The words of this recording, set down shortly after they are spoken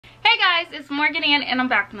Hey guys, it's Morgan Ann and I'm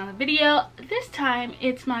back with another video. This time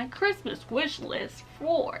it's my Christmas wish list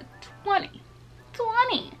for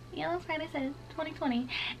 2020. Yeah, that's right, I said 2020.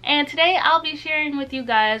 And today I'll be sharing with you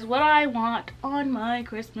guys what I want on my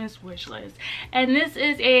Christmas wish list. And this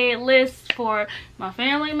is a list for my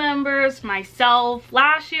family members, myself.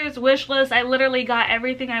 Last year's wish list, I literally got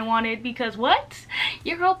everything I wanted because what?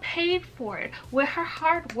 Your girl paid for it with her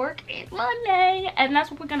hard work and money. And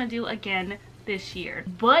that's what we're gonna do again this year.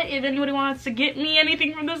 But if anybody wants to get me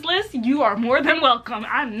anything from this list, you are more than welcome.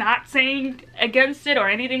 I'm not saying against it or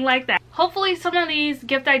anything like that. Hopefully some of these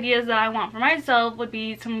gift ideas that I want for myself would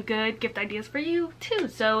be some good gift ideas for you too.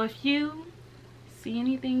 So if you see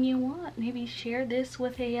anything you want, maybe share this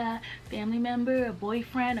with a family member, a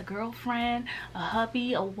boyfriend, a girlfriend, a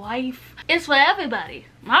hubby, a wife. It's for everybody.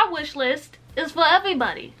 My wish list is for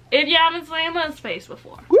everybody. If you haven't seen my face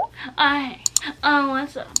before.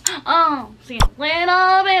 What's up? See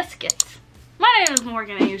little biscuits. My name is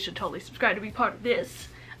Morgan and you should totally subscribe to be part of this.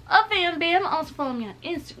 Bam Bam. Also follow me on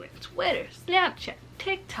Instagram, Twitter, Snapchat,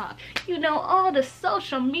 TikTok. You know, all the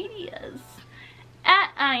social medias.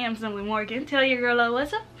 At I am Simply Morgan. Tell your girl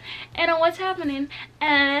what's up and what's happening.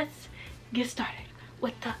 And let's get started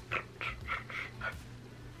with the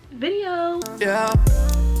video. Yeah,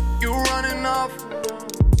 you running off.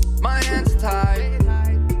 My hands tied.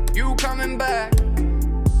 You coming back.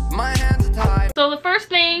 My hands are tied. So the first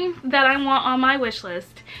thing that I want on my wish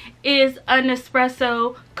list is an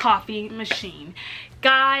espresso coffee machine.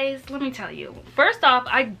 Guys, let me tell you. First off,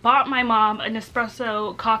 I bought my mom an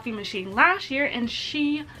espresso coffee machine last year and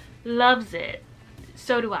she loves it.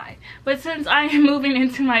 So do I. But since I am moving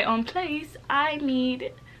into my own place, I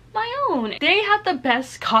need my own. They have the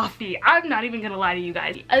best coffee. I'm not even gonna lie to you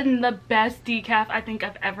guys. And the best decaf I think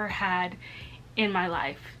I've ever had in my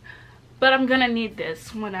life. But I'm gonna need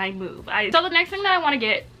this when I move. So the next thing that I want to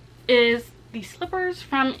get is these slippers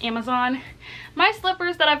from Amazon. My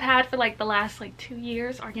slippers that I've had for like the last 2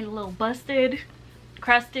 years are getting a little busted,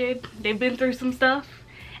 crusted. They've been through some stuff.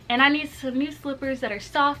 And I need some new slippers that are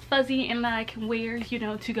soft, fuzzy, and that I can wear, you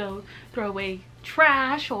know, to go throw away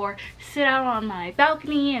trash or sit out on my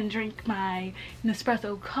balcony and drink my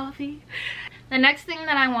Nespresso coffee. The next thing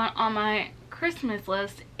that I want on my Christmas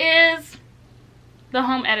list is the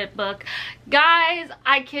home edit book. Guys,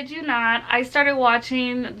 I kid you not, I started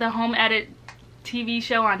watching the home edit TV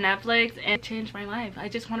show on Netflix and it changed my life. I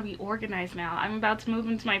just want to be organized now. I'm about to move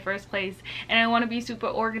into my first place and I want to be super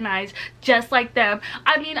organized just like them.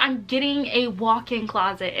 I mean, I'm getting a walk-in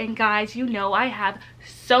closet and guys, you know I have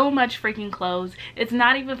so much freaking clothes. It's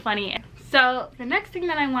not even funny. So the next thing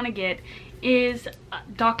that I want to get is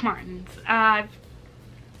Doc Martens. I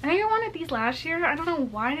think I wanted these last year. I don't know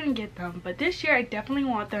why I didn't get them, but this year I definitely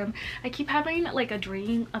want them. I keep having like a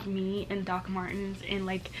dream of me in Doc Martens in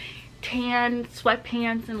like tan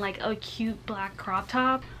sweatpants and like a cute black crop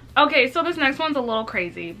top. Okay, so this next one's a little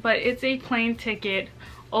crazy, but it's a plane ticket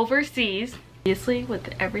overseas. Obviously,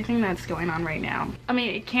 with everything that's going on right now, I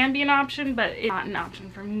mean, it can be an option, but it's not an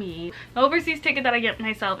option for me. The overseas ticket that I get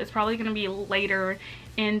myself is probably going to be later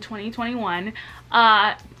in 2021,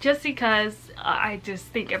 just because I just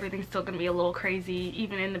think everything's still going to be a little crazy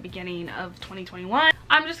even in the beginning of 2021.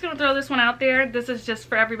 I'm just going to throw this one out there. This is just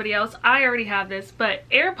for everybody else. I already have this, but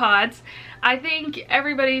AirPods, I think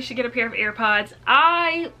everybody should get a pair of AirPods.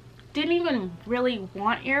 I didn't even really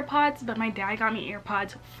want AirPods, but my dad got me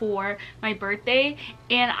AirPods for my birthday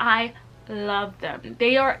and I love them.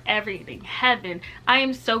 They are everything, heaven. I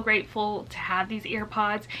am so grateful to have these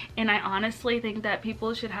AirPods and I honestly think that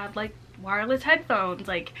people should have like wireless headphones.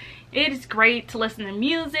 Like, it is great to listen to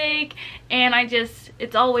music and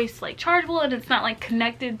it's always like chargeable and it's not like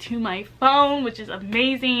connected to my phone, which is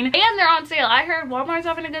amazing. And they're on sale. I heard Walmart's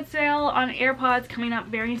having a good sale on AirPods coming up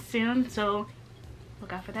very soon, so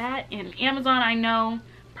look out for that. And Amazon, I know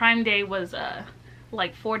Prime Day was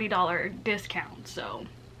like $40 discount, so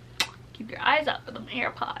keep your eyes out for them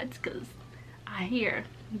AirPods because I hear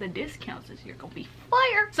the discounts this year gonna be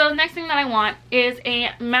fire. So the next thing that I want is a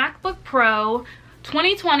MacBook Pro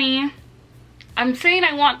 2020. I'm saying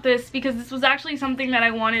I want this because this was actually something that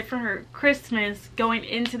I wanted for Christmas going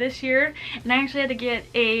into this year, and I actually had to get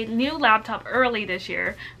a new laptop early this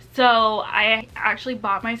year, so I actually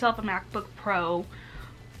bought myself a MacBook Pro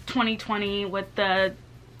 2020 with the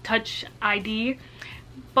Touch ID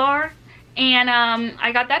bar, and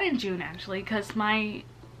I got that in June actually because my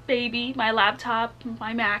laptop,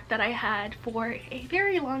 my Mac that I had for a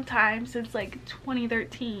very long time since like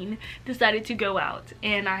 2013 decided to go out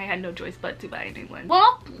and I had no choice but to buy a new one.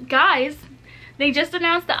 Well guys, they just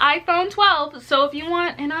announced the iPhone 12, so if you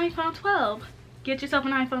want an iPhone 12, get yourself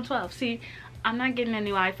an iPhone 12. See, I'm not getting a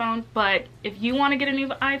new iPhone, but if you want to get a new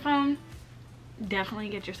iPhone, definitely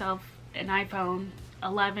get yourself an iPhone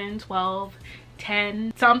 11, 12,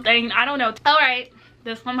 10, something. I don't know. All right,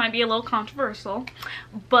 this one might be a little controversial,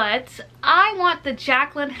 but I want the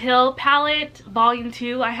Jaclyn Hill palette volume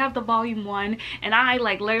 2. I have the volume 1, and I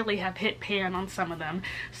like literally have hit pan on some of them.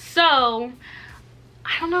 So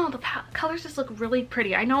I don't know, the colors just look really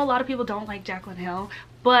pretty. I know a lot of people don't like Jaclyn Hill,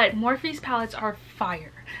 but Morphe's palettes are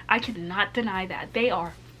fire. I cannot deny that. They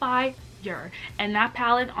are fire. And that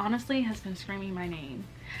palette honestly has been screaming my name.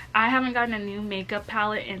 I haven't gotten a new makeup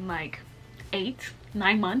palette in like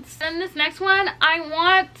 8-9 months. And this next one, I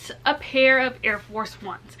want a pair of Air Force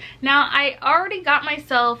Ones. Now I already got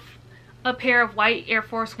myself a pair of white Air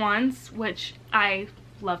Force Ones, which I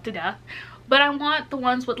love to death, but I want the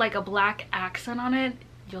ones with like a black accent on it.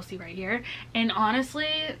 You'll see right here. And honestly,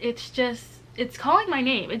 it's calling my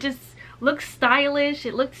name. It just looks stylish,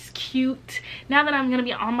 it looks cute. Now that I'm gonna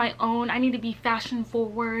be on my own, I need to be fashion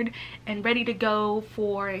forward and ready to go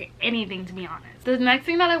for anything, to be honest. The next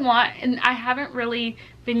thing that I want, and I haven't really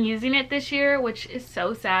been using it this year, which is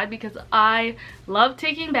so sad because I love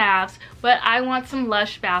taking baths, but I want some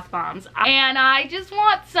Lush bath bombs. And I just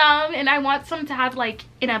want some, and I want some to have like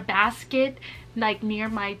in a basket like near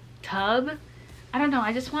my tub. I don't know,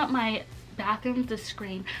 I just want my bathroom to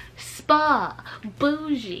scream spa,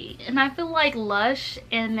 bougie. And I feel like Lush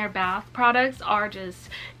and their bath products are just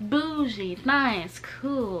bougie, nice,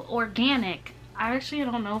 cool, organic. I actually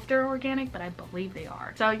don't know if they're organic, but I believe they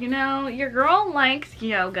are. So, you know, your girl likes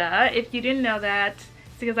yoga. If you didn't know that, it's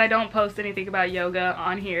because I don't post anything about yoga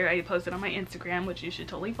on here. I post it on my Instagram, which you should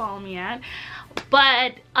totally follow me at.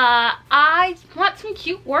 But I want some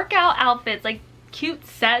cute workout outfits, like cute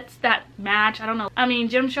sets that match. I don't know, I mean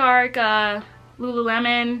Gymshark,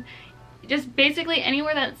 Lululemon, just basically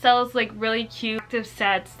anywhere that sells like really cute active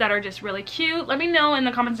sets that are just really cute. Let me know in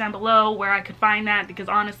the comments down below where I could find that, because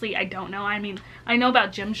honestly I don't know. I mean, I know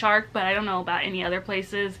about Gymshark, but I don't know about any other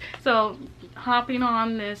places. So hopping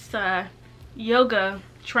on this yoga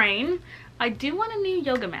train, I do want a new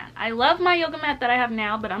yoga mat. I love my yoga mat that I have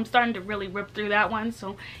now, but I'm starting to really rip through that one,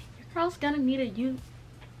 so your girl's gonna need a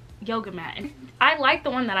yoga mat. And I like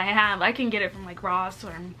the one that I have. I can get it from like Ross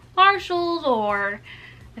or Marshalls, or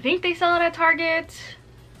I think they sell it at Target.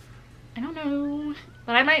 I don't know,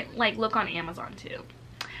 but I might like look on Amazon too.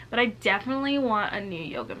 But I definitely want a new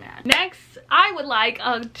yoga mat. Next, I would like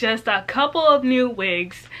just a couple of new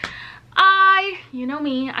wigs. You know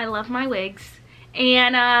me, I love my wigs,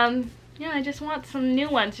 and yeah, I just want some new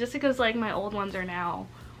ones, just because like my old ones are now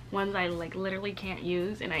ones I like literally can't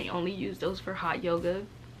use, and I only use those for hot yoga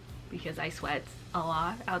because I sweat a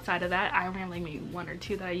lot. Outside of that, I only have like maybe 1 or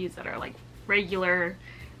 2 that I use that are like regular,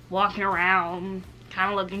 walking around, kind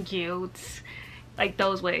of looking cute, like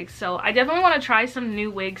those wigs. So I definitely want to try some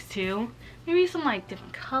new wigs too. Maybe some like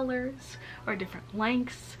different colors or different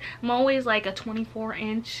lengths. I'm always like a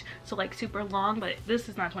 24-inch, so like super long, but this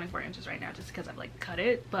is not 24 inches right now just because I've like cut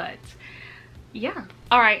it. But yeah,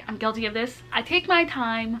 all right, I'm guilty of this. I take my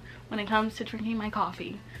time when it comes to drinking my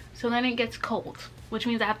coffee, so then it gets cold, which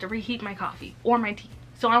means I have to reheat my coffee or my tea.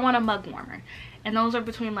 So I want a mug warmer, and those are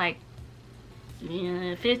between like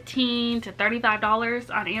 $15 to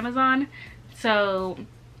 $35 on Amazon. So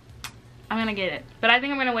I'm gonna get it, but I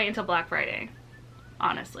think I'm gonna wait until Black Friday,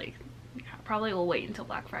 honestly. I probably will wait until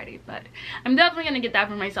Black Friday, but I'm definitely gonna get that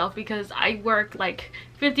for myself because I work like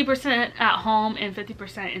 50% at home and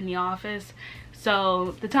 50% in the office.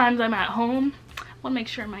 So the times I'm at home, I want to make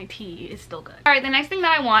sure my tea is still good. All right, the next thing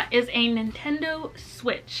that I want is a Nintendo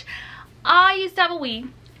Switch. I used to have a Wii,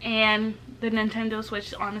 and the Nintendo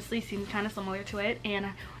Switch honestly seems kind of similar to it, and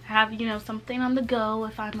I have, you know, something on the go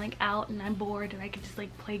if I'm like out and I'm bored and I can just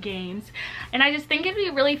like play games. And I just think it'd be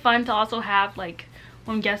really fun to also have like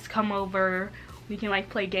when guests come over, we can like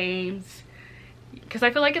play games, because I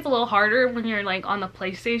feel like it's a little harder when you're like on the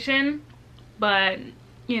PlayStation, but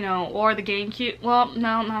you know, or the GameCube. Well,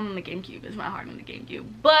 no, not on the GameCube. It's not hard on the GameCube,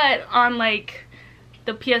 but on like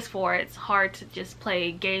the PS4, it's hard to just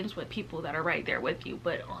play games with people that are right there with you.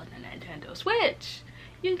 But on the Nintendo Switch,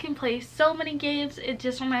 you can play so many games. It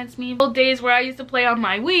just reminds me of old days where I used to play on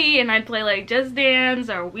my Wii, and I'd play like Just Dance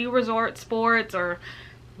or Wii Resort Sports or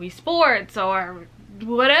Wii Sports or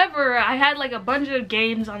whatever. I had like a bunch of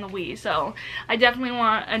games on the Wii, so I definitely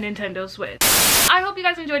want a Nintendo Switch. I hope you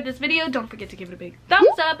guys enjoyed this video. Don't forget to give it a big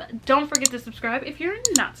thumbs up. Don't forget to subscribe if you're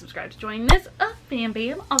not subscribed to join this fam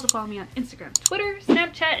bam. Also follow me on Instagram, Twitter,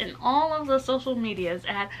 Snapchat, and all of the social medias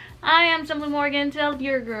at I am Simply Morgan. Tell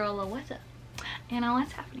your girl what's up and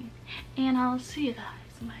what's happening, and I'll see you guys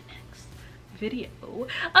in my next video.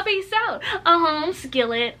 Peace out.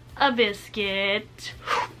 Skillet. a biscuit.